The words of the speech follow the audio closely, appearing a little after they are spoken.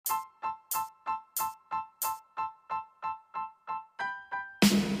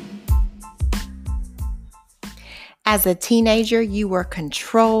As a teenager, you were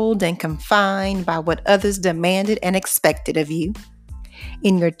controlled and confined by what others demanded and expected of you.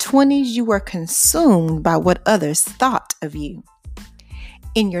 In your 20s, you were consumed by what others thought of you.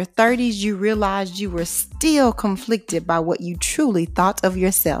 In your 30s, you realized you were still conflicted by what you truly thought of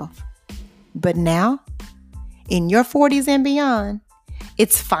yourself. But now, in your 40s and beyond,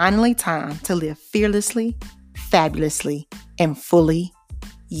 it's finally time to live fearlessly, fabulously, and fully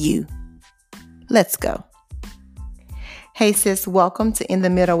you. Let's go. Hey sis, welcome to In the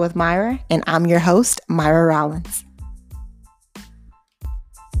Middle with Myra, and I'm your host, Myra Rollins.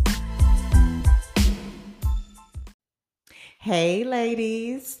 Hey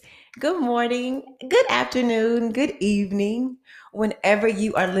ladies, good morning, good afternoon, good evening. Whenever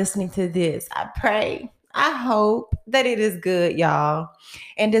you are listening to this, I hope that it is good, y'all.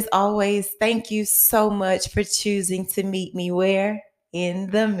 And as always, thank you so much for choosing to meet me where?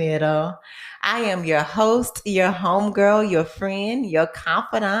 In the middle. I am your host, your homegirl, your friend, your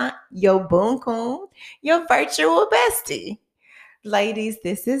confidant, your boon coon, your virtual bestie. Ladies,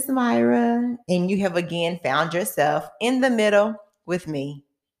 this is Myra, and you have again found yourself in the middle with me.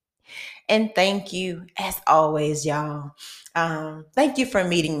 And thank you, as always, y'all. Thank you for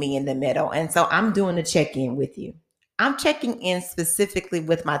meeting me in the middle. And so I'm doing a check-in with you. I'm checking in specifically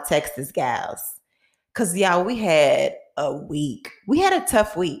with my Texas gals. Because, y'all, we had a week. We had a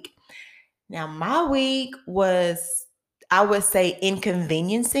tough week. Now, my week was, I would say,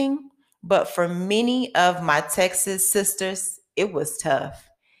 inconveniencing. But for many of my Texas sisters, it was tough.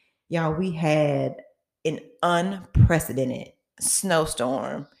 Y'all, we had an unprecedented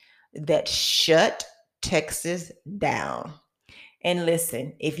snowstorm that shut Texas down. And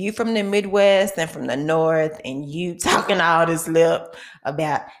listen, if you from the Midwest and from the North and you talking all this lip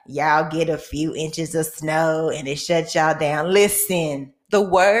about y'all get a few inches of snow and it shuts y'all down, listen, the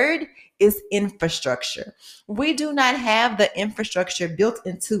word is infrastructure. We do not have the infrastructure built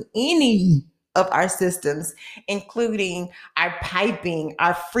into any of our systems, including our piping,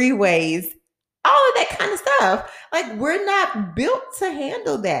 our freeways, all of that kind of stuff. Like, we're not built to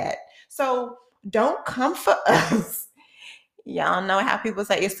handle that. So don't come for us. Y'all know how people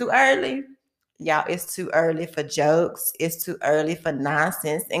say it's too early. Y'all, it's too early for jokes. It's too early for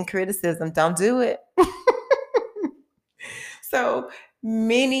nonsense and criticism. Don't do it. So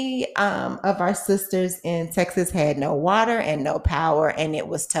many of our sisters in Texas had no water and no power, and it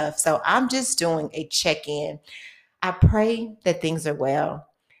was tough. So I'm just doing a check-in. I pray that things are well.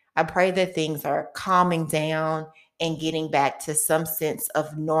 I pray that things are calming down and getting back to some sense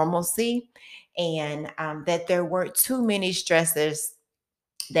of normalcy, and that there weren't too many stressors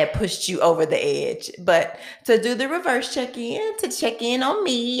that pushed you over the edge. But to do the reverse check-in, to check in on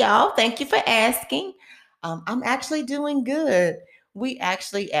me, y'all, thank you for asking. I'm actually doing good. We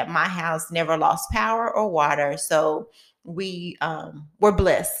actually at my house never lost power or water, so we were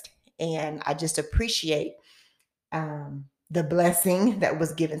blessed, and I just appreciate the blessing that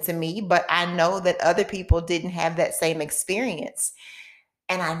was given to me. But I know that other people didn't have that same experience.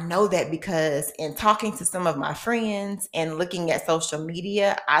 And I know that because in talking to some of my friends and looking at social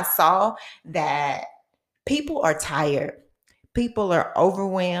media, I saw that people are tired. People are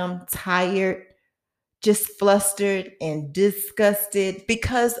overwhelmed, tired, just flustered and disgusted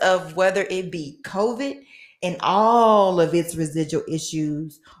because of whether it be COVID and all of its residual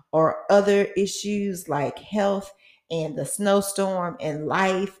issues or other issues like health and the snowstorm and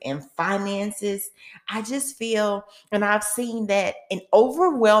life and finances. I just feel, and I've seen that an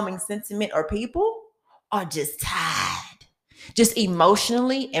overwhelming sentiment or people are just tired, just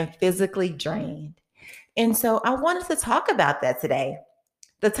emotionally and physically drained. And so I wanted to talk about that today.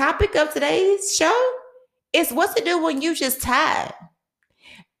 The topic of today's show is what to do when you just tired.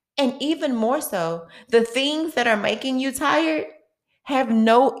 And even more so, the things that are making you tired have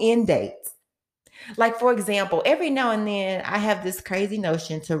no end dates. Like, for example, every now and then I have this crazy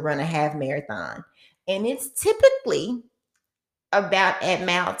notion to run a half marathon. And it's typically about at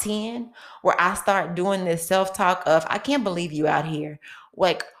mile 10 where I start doing this self-talk of, I can't believe you out here.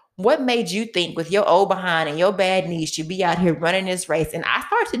 Like, what made you think with your old behind and your bad knees you be out here running this race? And I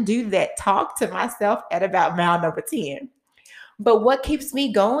start to do that talk to myself at about mile number 10. But what keeps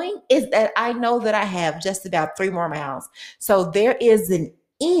me going is that I know that I have just about 3 more miles. So there is an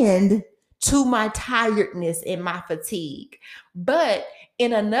end to my tiredness and my fatigue. But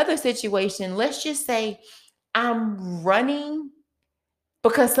in another situation, let's just say I'm running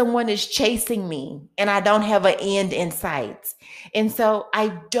because someone is chasing me and I don't have an end in sight. And so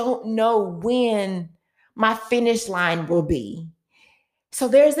I don't know when my finish line will be. So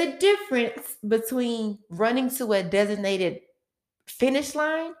there's a difference between running to a designated finish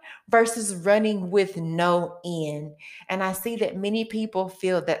line versus running with no end. And I see that many people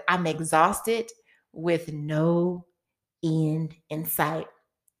feel that I'm exhausted with no end in sight.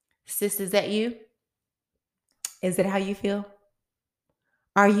 Sis, is that you? Is it how you feel?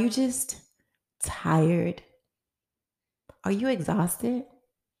 Are you just tired? Are you exhausted?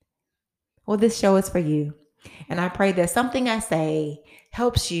 Well, this show is for you. And I pray that something I say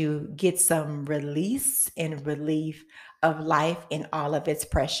helps you get some release and relief of life in all of its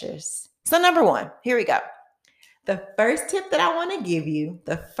pressures. So, number one, here we go. The first tip that I want to give you,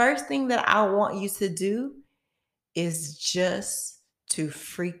 the first thing that I want you to do is just to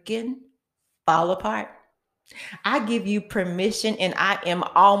freaking fall apart. I give you permission and I am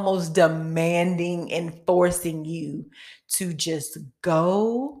almost demanding and forcing you to just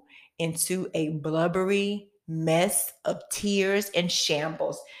go into a blubbery mess of tears and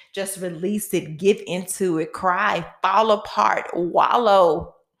shambles. Just release it, give into it, cry, fall apart,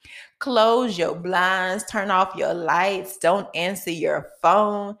 wallow. Close your blinds, turn off your lights, don't answer your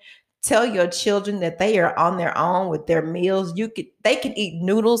phone. Tell your children that they are on their own with their meals. They can eat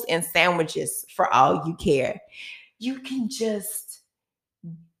noodles and sandwiches for all you care. You can just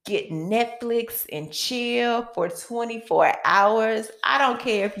get Netflix and chill for 24 hours. I don't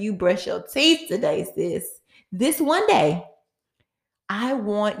care if you brush your teeth today, sis. This one day, I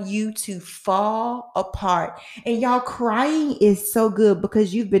want you to fall apart. And y'all, crying is so good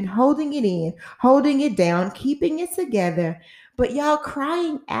because you've been holding it in, holding it down, keeping it together. But y'all,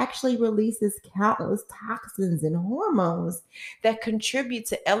 crying actually releases countless toxins and hormones that contribute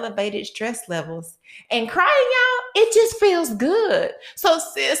to elevated stress levels. And crying, y'all, it just feels good. So,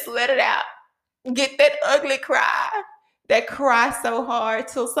 sis, let it out. Get that ugly cry. That cry so hard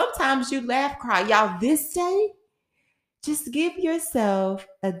till sometimes you laugh, cry. Y'all, this day, just give yourself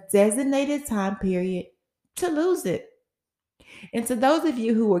a designated time period to lose it. And to those of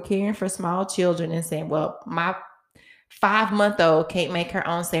you who are caring for small children and saying, well, my 5-month-old can't make her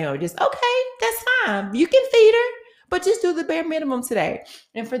own sandwiches. Okay, that's fine. You can feed her, but just do the bare minimum today.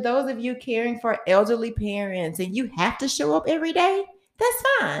 And for those of you caring for elderly parents and you have to show up every day, that's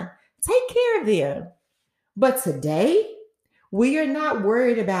fine. Take care of them. But today, we are not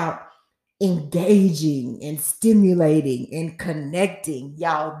worried about engaging and stimulating and connecting.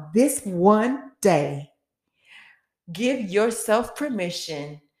 Y'all, this one day, give yourself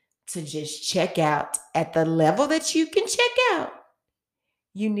permission to just check out at the level that you can check out.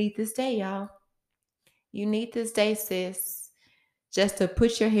 You need this day, y'all. You need this day, sis, just to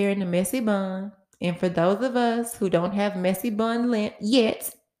put your hair in a messy bun. And for those of us who don't have messy bun length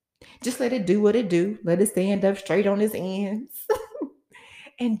yet, just let it do what it do. Let it stand up straight on its ends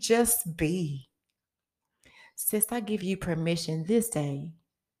and just be. Sis, I give you permission this day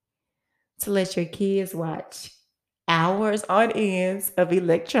to let your kids watch hours on ends of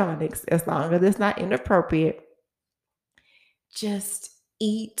electronics, as long as it's not inappropriate. Just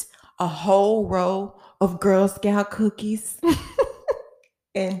eat a whole row of Girl Scout cookies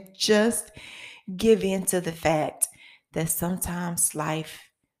and just give in to the fact that sometimes life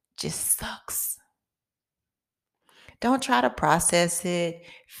just sucks. Don't try to process it,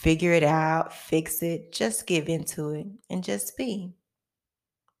 figure it out, fix it. Just give into it and just be.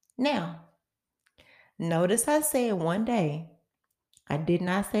 Now, notice I said one day. I did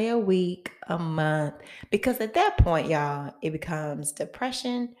not say a week, a month, because at that point, y'all, it becomes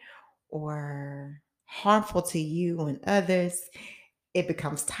depression or harmful to you and others. It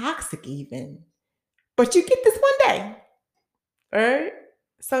becomes toxic even. But you get this one day. All right.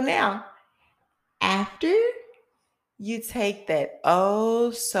 So now, after you take that oh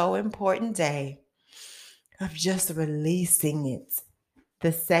so important day of just releasing it,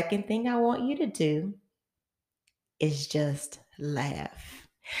 the second thing I want you to do is just laugh.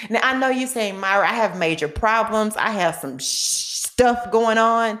 Now, I know you're saying, Myra, I have major problems. I have some stuff going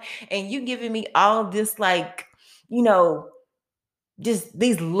on. And you giving me all this, like, just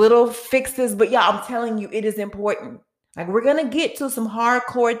these little fixes. But yeah, I'm telling you, it is important. Like, we're going to get to some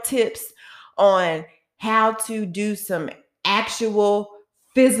hardcore tips on how to do some actual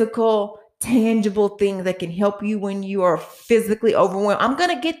physical, tangible things that can help you when you are physically overwhelmed. I'm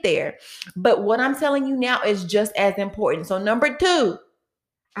going to get there. But what I'm telling you now is just as important. So, number 2,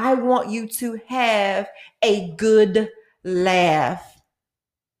 I want you to have a good laugh.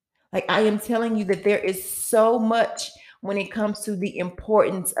 Like, I am telling you that there is so much when it comes to the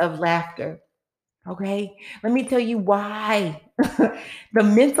importance of laughter. Okay, let me tell you why. The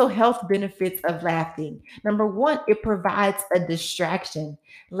mental health benefits of laughing. Number 1, it provides a distraction.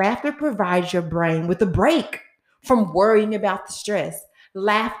 Laughter provides your brain with a break from worrying about the stress.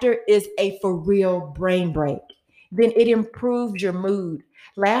 Laughter is a for real brain break. then it improves your mood.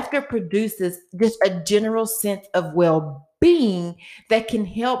 Laughter produces just a general sense of well-being that can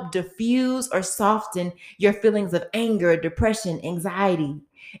help diffuse or soften your feelings of anger, depression, anxiety.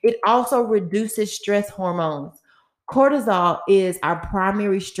 It also reduces stress hormones. Cortisol is our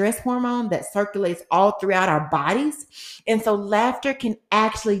primary stress hormone that circulates all throughout our bodies. And so laughter can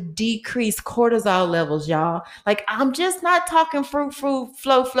actually decrease cortisol levels, y'all. Like, I'm just not talking fruit,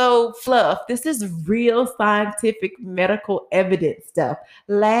 flow, fluff. This is real scientific medical evidence stuff.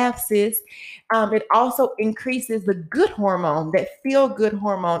 Laugh, sis. It also increases the good hormone, that feel good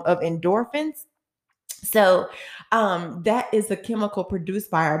hormone of endorphins. So, that is a chemical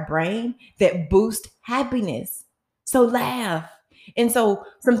produced by our brain that boosts happiness. So, laugh. And so,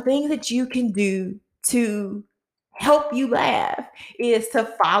 some things that you can do to help you laugh is to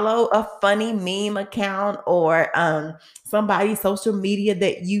follow a funny meme account or somebody's social media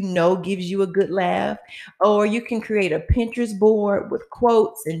that you know gives you a good laugh. Or you can create a Pinterest board with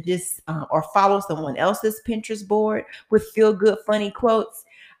quotes and just, or follow someone else's Pinterest board with feel good, funny quotes.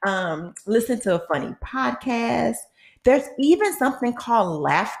 Listen to a funny podcast. There's even something called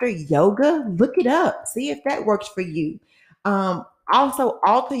laughter yoga. Look it up. See if that works for you. Also,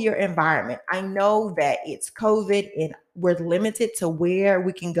 alter your environment. I know that it's COVID and we're limited to where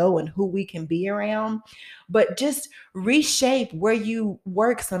we can go and who we can be around, but just reshape where you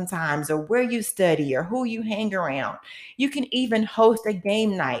work sometimes or where you study or who you hang around. You can even host a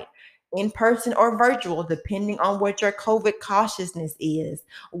game night in person or virtual, depending on what your COVID cautiousness is.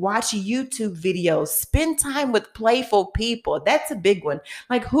 Watch YouTube videos, spend time with playful people. That's a big one.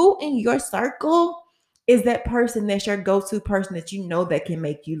 Like, who in your circle is that person that's your go-to person that you know that can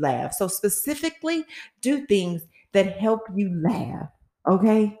make you laugh? So specifically, do things that help you laugh.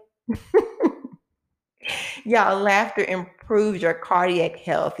 Okay. Y'all, laughter improves your cardiac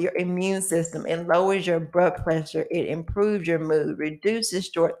health, your immune system. It lowers your blood pressure. It improves your mood,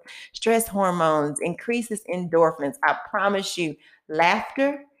 reduces stress hormones, increases endorphins. I promise you,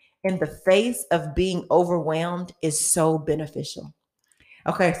 laughter in the face of being overwhelmed is so beneficial.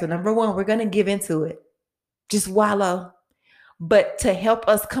 Okay, so number one, we're going to give into it. Just wallow. But to help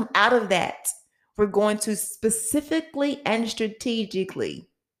us come out of that, we're going to specifically and strategically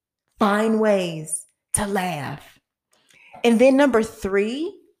find ways to laugh. And then number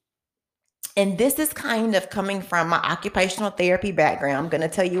three, and this is kind of coming from my occupational therapy background. I'm going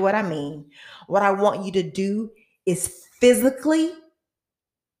to tell you what I mean. What I want you to do is physically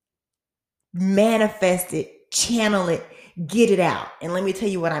manifest it, channel it, get it out. And let me tell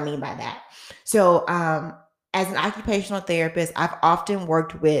you what I mean by that. So, as an occupational therapist, I've often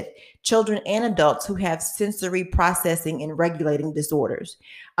worked with children and adults who have sensory processing and regulating disorders.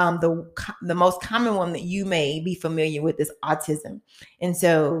 The most common one that you may be familiar with is autism. And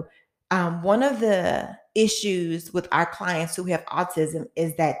so, one of the issues with our clients who have autism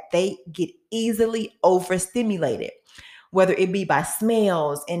is that they get easily overstimulated, whether it be by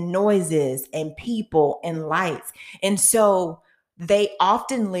smells and noises and people and lights. And so they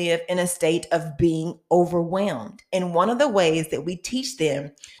often live in a state of being overwhelmed. And one of the ways that we teach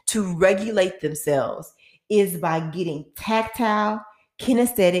them to regulate themselves is by getting tactile,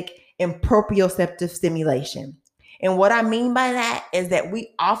 kinesthetic, and proprioceptive stimulation. And what I mean by that is that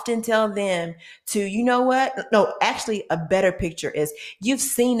we often tell them to, you know what? No, actually, a better picture is you've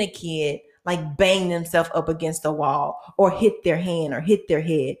seen a kid like bang themselves up against a wall or hit their hand or hit their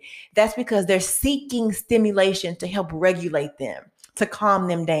head. That's because they're seeking stimulation to help regulate them, to calm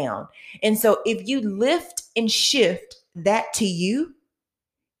them down. And so if you lift and shift that to you,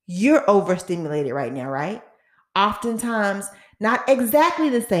 you're overstimulated right now, right? Oftentimes, not exactly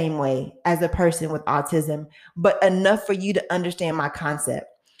the same way as a person with autism, but enough for you to understand my concept.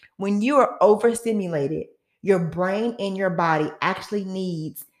 When you are overstimulated, your brain and your body actually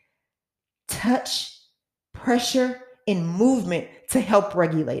needs touch, pressure, and movement to help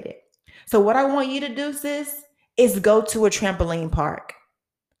regulate it. So, what I want you to do, sis, is go to a trampoline park.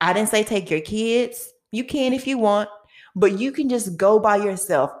 I didn't say take your kids. You can if you want, but you can just go by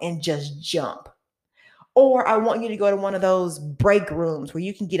yourself and just jump. Or I want you to go to one of those break rooms where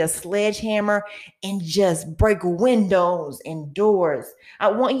you can get a sledgehammer and just break windows and doors. I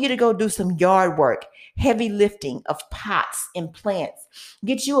want you to go do some yard work, heavy lifting of pots and plants.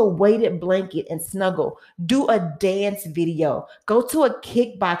 Get you a weighted blanket and snuggle. Do a dance video. Go to a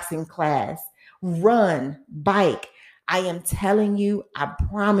kickboxing class. Run, bike. I am telling you, I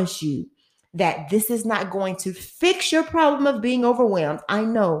promise you, that this is not going to fix your problem of being overwhelmed. I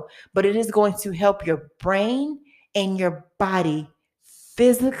know, but it is going to help your brain and your body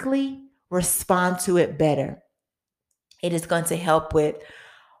physically respond to it better. It is going to help with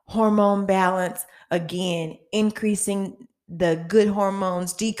hormone balance, again, increasing the good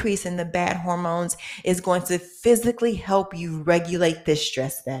hormones, decreasing the bad hormones is going to physically help you regulate this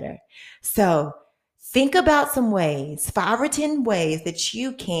stress better. So think about some ways, 5 or 10 ways that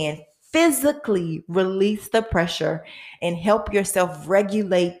you can physically release the pressure and help yourself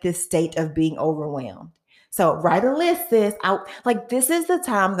regulate this state of being overwhelmed. So write a list, sis. This is the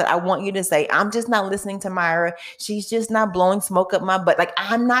time that I want you to say, I'm just not listening to Myra. She's just not blowing smoke up my butt. Like,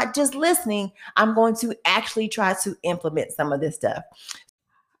 I'm not just listening. I'm going to actually try to implement some of this stuff.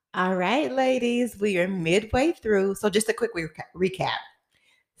 All right, ladies, we are midway through. So just a quick recap.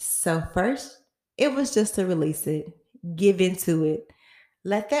 So first, it was just to release it, give into it.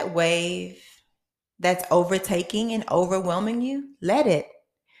 Let that wave that's overtaking and overwhelming you, let it.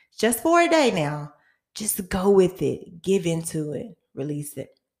 Just for a day now. Just go with it. Give into it. Release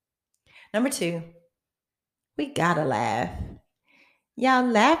it. Number 2, we gotta laugh. Y'all,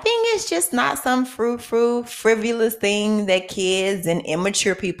 laughing is just not some frou-frou, frivolous thing that kids and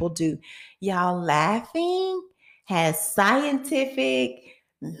immature people do. Y'all, laughing has scientific,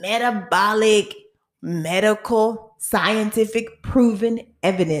 metabolic, medical, scientific proven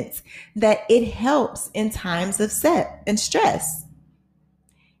evidence that it helps in times of set and stress.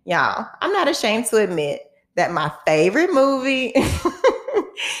 Y'all, I'm not ashamed to admit that my favorite movie,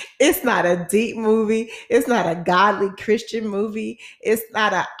 it's not a deep movie. It's not a godly Christian movie. It's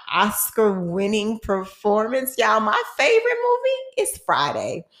not an Oscar winning performance. Y'all, my favorite movie is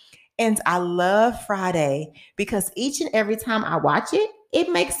Friday. And I love Friday because each and every time I watch it, it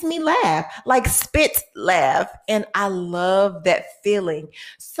makes me laugh, like spit laugh. And I love that feeling.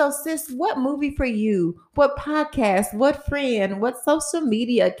 So, sis, what movie for you, what podcast, what friend, what social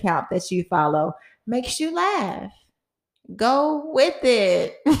media account that you follow makes you laugh? Go with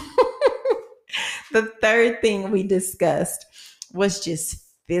it. The third thing we discussed was just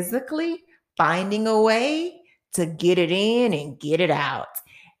physically finding a way to get it in and get it out.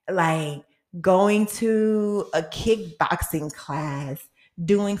 Like going to a kickboxing class,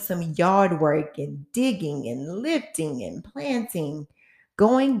 doing some yard work and digging and lifting and planting,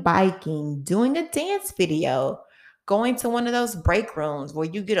 going biking, doing a dance video, going to one of those break rooms where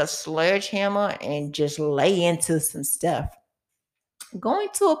you get a sledgehammer and just lay into some stuff, going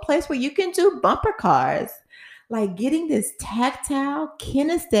to a place where you can do bumper cars, like getting this tactile,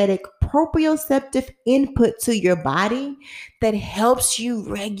 kinesthetic, proprioceptive input to your body that helps you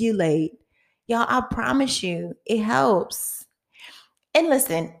regulate. Y'all, I promise you, it helps. And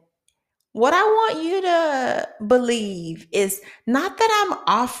listen, what I want you to believe is not that I'm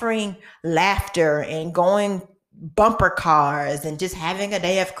offering laughter and going bumper cars and just having a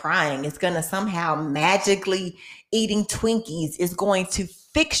day of crying. It's going to somehow magically eating Twinkies is going to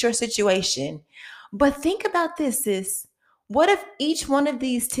fix your situation. But think about this, sis. What if each one of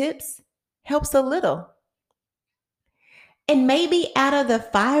these tips helps a little? And maybe out of the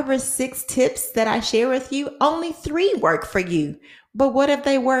 5 or 6 tips that I share with you, only 3 work for you. But what if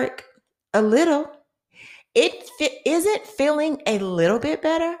they work a little? Isn't feeling a little bit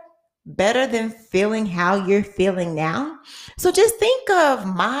better than feeling how you're feeling now? So just think of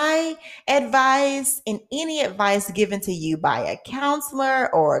my advice and any advice given to you by a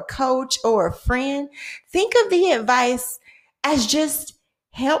counselor or a coach or a friend. Think of the advice as just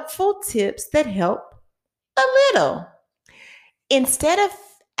helpful tips that help a little. Instead of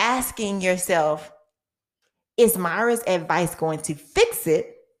asking yourself, is Myra's advice going to fix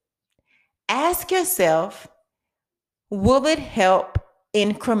it? Ask yourself, will it help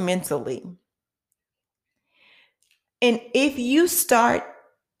incrementally? And if you start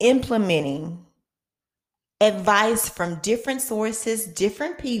implementing advice from different sources,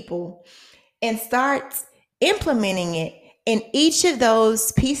 different people, and start implementing it, and each of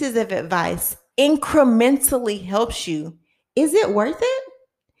those pieces of advice incrementally helps you, is it worth it?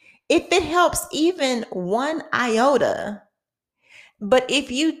 If it helps even 1 iota, but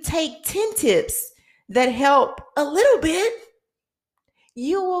if you take 10 tips that help a little bit,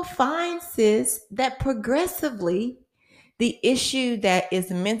 you will find, sis, that progressively the issue that is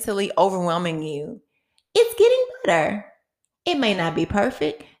mentally overwhelming you, it's getting better. It may not be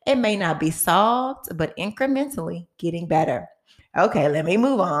perfect, it may not be solved, but incrementally getting better. Okay, let me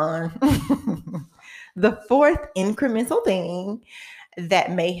move on. The fourth incremental thing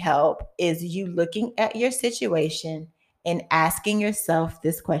that may help is you looking at your situation and asking yourself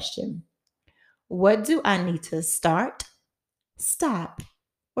this question: what do I need to start, stop,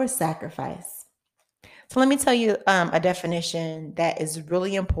 or sacrifice? So let me tell you a definition that is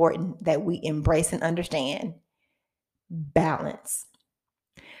really important that we embrace and understand: balance.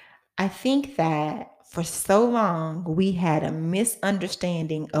 I think that for so long, we had a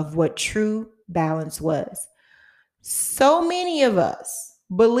misunderstanding of what true balance was. So many of us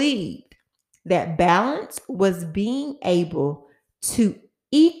believed that balance was being able to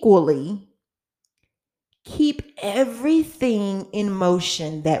equally keep everything in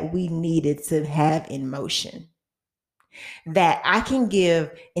motion that we needed to have in motion. That I can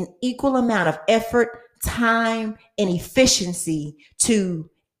give an equal amount of effort, time, and efficiency to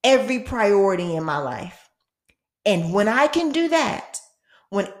every priority in my life. And when I can do that,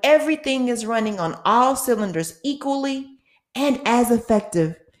 when everything is running on all cylinders equally and as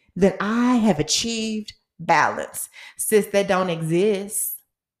effective, then I have achieved balance. Sis, that don't exist.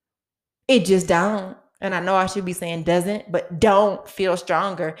 It just don't. And I know I should be saying doesn't, but don't feel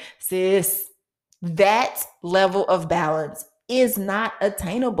stronger. Sis, that level of balance is not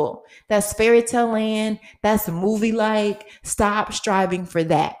attainable. That's fairy tale land. That's movie like. Stop striving for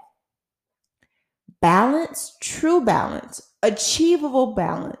that. Balance, true balance, achievable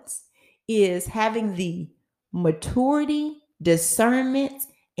balance is having the maturity, discernment,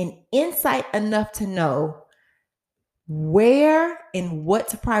 and insight enough to know where and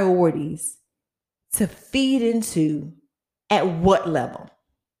what priorities to feed into at what level.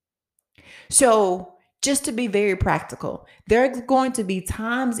 So, just to be very practical, there's going to be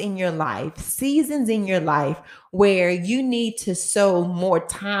times in your life, seasons in your life, where you need to sow more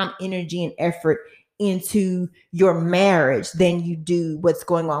time, energy, and effort into your marriage than you do what's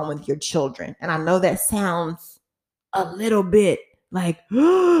going on with your children. And I know that sounds a little bit like,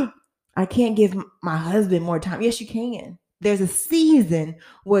 I can't give my husband more time. Yes, you can. There's a season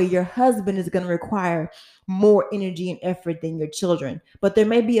where your husband is going to require more energy and effort than your children. But there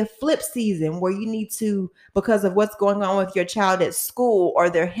may be a flip season where you need to, because of what's going on with your child at school or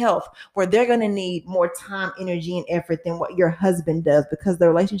their health, where they're going to need more time, energy, and effort than what your husband does, because the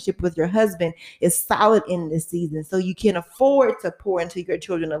relationship with your husband is solid in this season. So you can afford to pour into your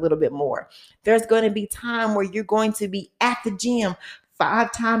children a little bit more. There's going to be time where you're going to be at the gym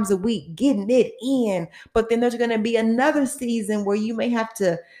 5 times a week, getting it in. But then there's going to be another season where you may have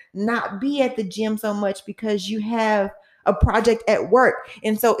to not be at the gym so much because you have a project at work.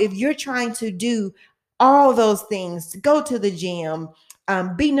 And so if you're trying to do all those things, go to the gym,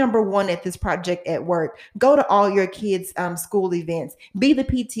 be number one at this project at work, go to all your kids' school events, be the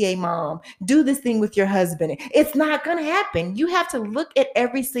PTA mom, do this thing with your husband. It's not going to happen. You have to look at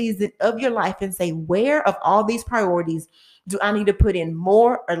every season of your life and say, where of all these priorities do I need to put in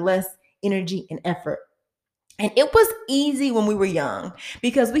more or less energy and effort? And it was easy when we were young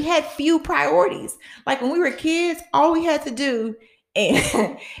because we had few priorities. Like when we were kids, all we had to do,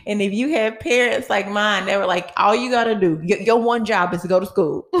 and if you had parents like mine, they were like, all you got to do, your one job is to go to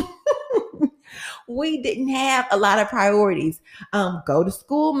school. We didn't have a lot of priorities. Go to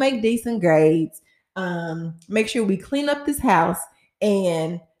school, make decent grades, make sure we clean up this house,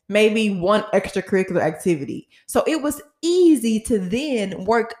 and maybe one extracurricular activity. So it was easy to then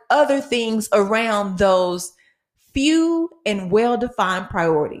work other things around those few and well-defined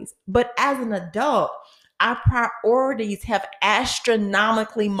priorities. But as an adult, our priorities have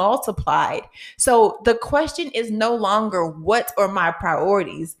astronomically multiplied. So the question is no longer what are my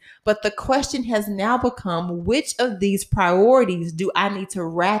priorities, but the question has now become which of these priorities do I need to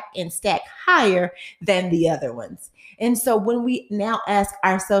rack and stack higher than the other ones? And so when we now ask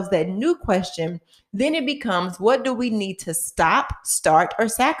ourselves that new question, then it becomes, what do we need to stop, start, or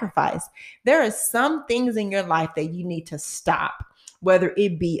sacrifice? There are some things in your life that you need to stop, whether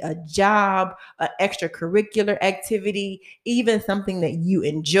it be a job, an extracurricular activity, even something that you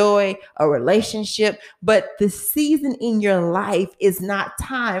enjoy, a relationship. But the season in your life is not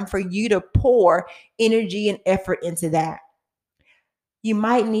time for you to pour energy and effort into that. You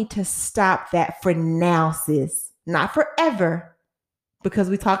might need to stop that for now, sis. Not forever, because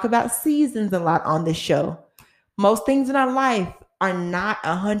we talk about seasons a lot on this show. Most things in our life are not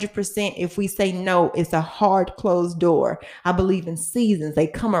 100%. If we say no, it's a hard closed door. I believe in seasons. They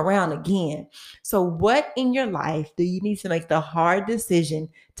come around again. So what in your life do you need to make the hard decision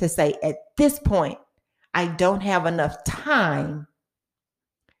to say, at this point, I don't have enough time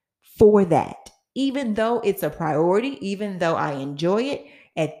for that? Even though it's a priority, even though I enjoy it,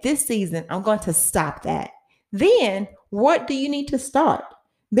 at this season, I'm going to stop that. Then what do you need to start?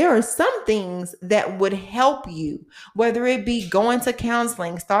 There are some things that would help you, whether it be going to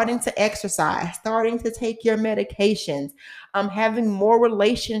counseling, starting to exercise, starting to take your medications, having more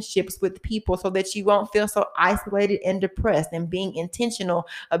relationships with people so that you won't feel so isolated and depressed, and being intentional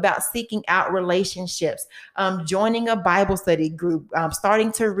about seeking out relationships, joining a Bible study group,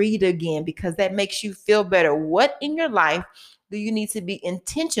 starting to read again because that makes you feel better. What in your life do you need to be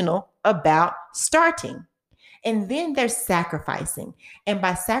intentional about starting. And then there's sacrificing. And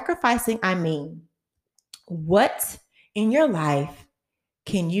by sacrificing, I mean, what in your life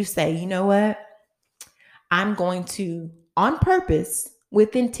can you say, you know what? I'm going to, on purpose,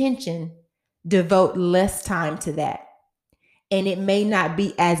 with intention, devote less time to that. And it may not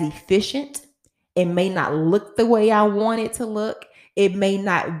be as efficient. It may not look the way I want it to look. It may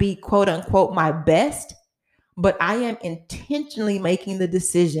not be, quote unquote, my best, but I am intentionally making the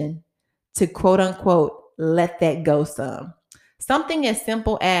decision to, quote unquote, let that go some. Something as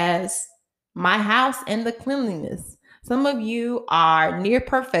simple as my house and the cleanliness. Some of you are near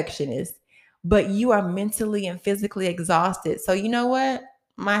perfectionists, but you are mentally and physically exhausted. So, you know what?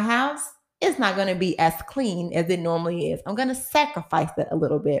 My house is not going to be as clean as it normally is. I'm going to sacrifice that a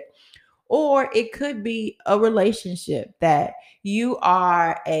little bit. Or it could be a relationship that you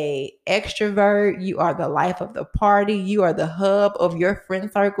are a extrovert, you are the life of the party, you are the hub of your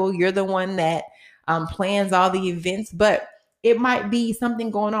friend circle, you're the one that plans all the events, but it might be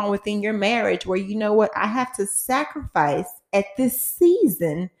something going on within your marriage where, you know what, I have to sacrifice at this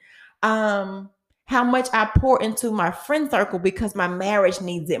season how much I pour into my friend circle because my marriage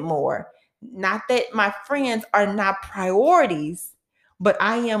needs it more. Not that my friends are not priorities, but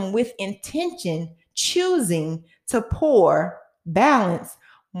I am with intention choosing to pour balance,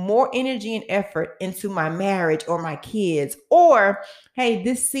 more energy and effort into my marriage or my kids. Or, hey,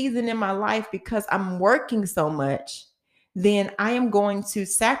 this season in my life, because I'm working so much, then I am going to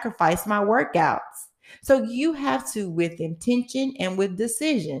sacrifice my workouts. So you have to, with intention and with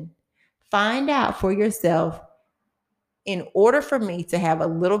decision, find out for yourself, in order for me to have a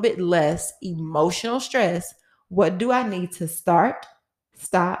little bit less emotional stress, what do I need to start,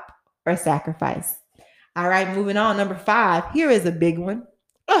 stop, or sacrifice? All right, moving on. Number 5. Here is a big one,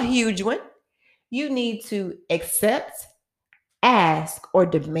 a huge one. You need to accept, ask, or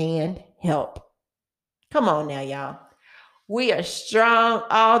demand help. Come on now, y'all. We are strong.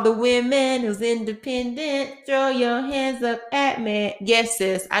 All the women who's independent, throw your hands up at me. Yes,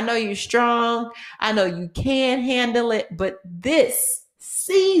 sis, I know you're strong. I know you can handle it. But this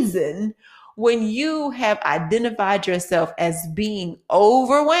season, when you have identified yourself as being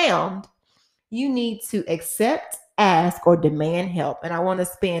overwhelmed, you need to accept, ask, or demand help. And I want to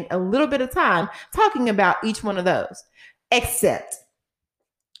spend a little bit of time talking about each one of those. Accept.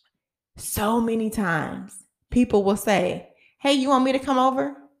 So many times people will say, hey, you want me to come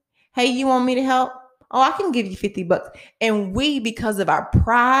over? Hey, you want me to help? Oh, I can give you $50. And we, because of our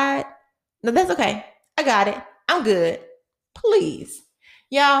pride, no, that's okay. I got it. I'm good. Please.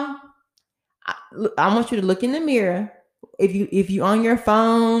 Y'all, I want you to look in the mirror. If you on your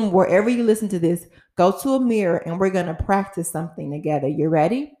phone, wherever you listen to this, go to a mirror and we're going to practice something together. You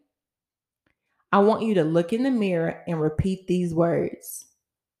ready? I want you to look in the mirror and repeat these words.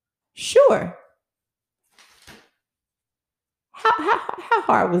 Sure. How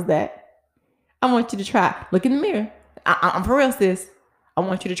hard was that? I want you to try. Look in the mirror. I'm for real, sis. I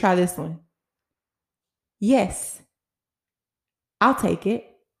want you to try this one. Yes, I'll take it.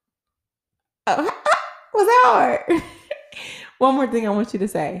 Oh, was that hard? One more thing I want you to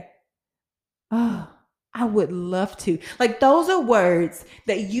say. Oh, I would love to. Like, those are words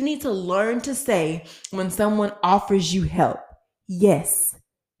that you need to learn to say when someone offers you help. Yes,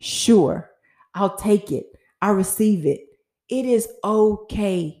 sure, I'll take it. I'll receive it. It is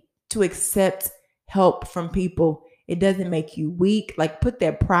okay to accept help from people. It doesn't make you weak. Like, put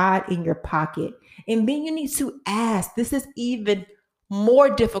that pride in your pocket. And then you need to ask. This is even more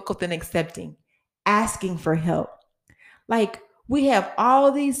difficult than accepting, asking for help. Like, we have all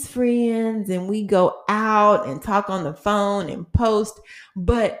these friends and we go out and talk on the phone and post.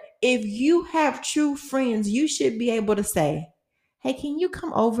 But if you have true friends, you should be able to say, hey, can you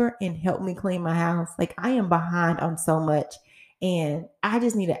come over and help me clean my house? Like, I am behind on so much and I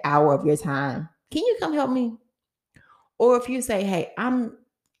just need an hour of your time. Can you come help me? Or if you say, hey,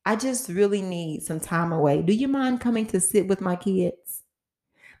 I just really need some time away. Do you mind coming to sit with my kids?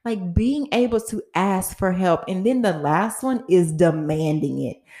 Like, being able to ask for help. And then the last one is demanding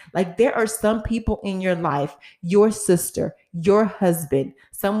it. Like, there are some people in your life, your sister, your husband,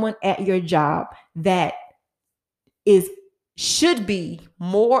 someone at your job that should be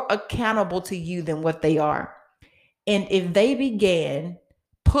more accountable to you than what they are. And if they began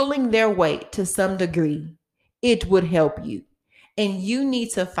pulling their weight to some degree, it would help you. And you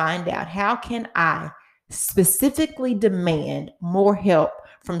need to find out, how can I specifically demand more help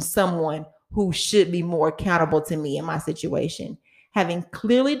from someone who should be more accountable to me in my situation? Having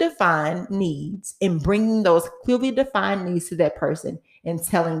clearly defined needs and bringing those clearly defined needs to that person and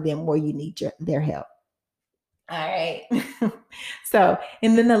telling them where you need their help. All right. So,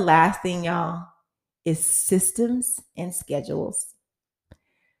 and then the last thing, y'all, is systems and schedules.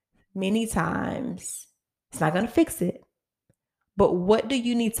 Many times, it's not going to fix it, but what do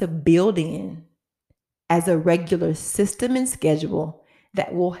you need to build in as a regular system and schedule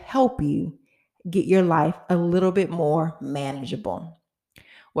that will help you get your life a little bit more manageable?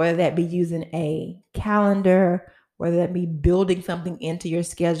 Whether that be using a calendar, whether that be building something into your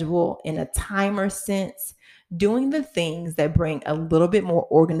schedule in a timer sense, doing the things that bring a little bit more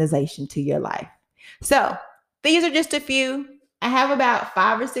organization to your life. So, these are just a few. I have about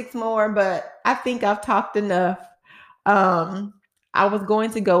 5 or 6 more, but I think I've talked enough. Um, I was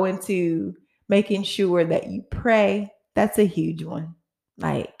going to go into making sure that you pray. That's a huge one.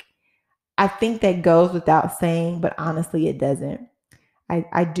 Like, I think that goes without saying, but honestly, it doesn't.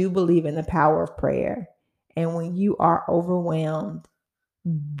 I do believe in the power of prayer. And when you are overwhelmed,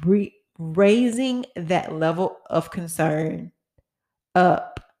 raising that level of concern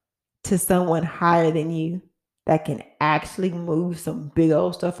up to someone higher than you that can actually move some big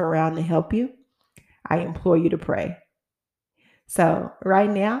old stuff around to help you, I implore you to pray. So, right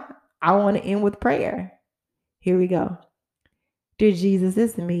now, I want to end with prayer. Here we go. Dear Jesus,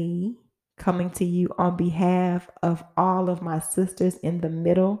 it's me coming to you on behalf of all of my sisters in the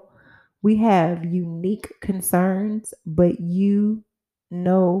middle. We have unique concerns, but you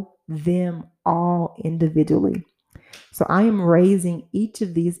know them all individually. So I am raising each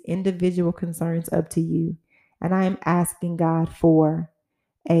of these individual concerns up to you, and I am asking God for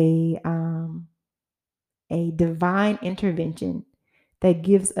a um, a divine intervention that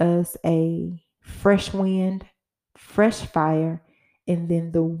gives us a fresh wind, fresh fire, and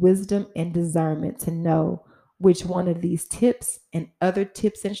then the wisdom and discernment to know which one of these tips and other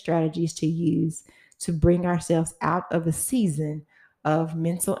tips and strategies to use to bring ourselves out of a season of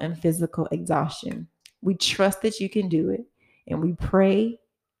mental and physical exhaustion. We trust that you can do it, and we pray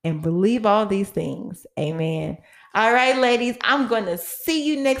and believe all these things. Amen. All right, ladies, I'm going to see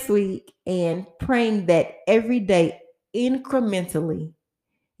you next week and praying that every day, incrementally,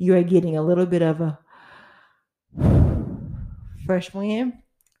 you are getting a little bit of a fresh wind,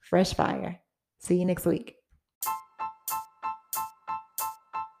 fresh fire. See you next week.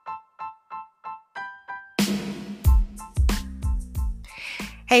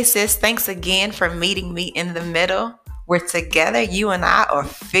 Hey, sis, thanks again for meeting me in the middle. We're together, you and I are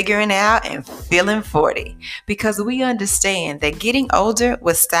figuring out and feeling 40 because we understand that getting older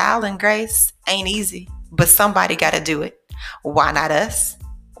with style and grace ain't easy, but somebody got to do it. Why not us?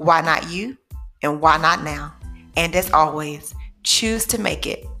 Why not you? And why not now? And as always, choose to make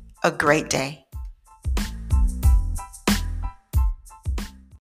it a great day.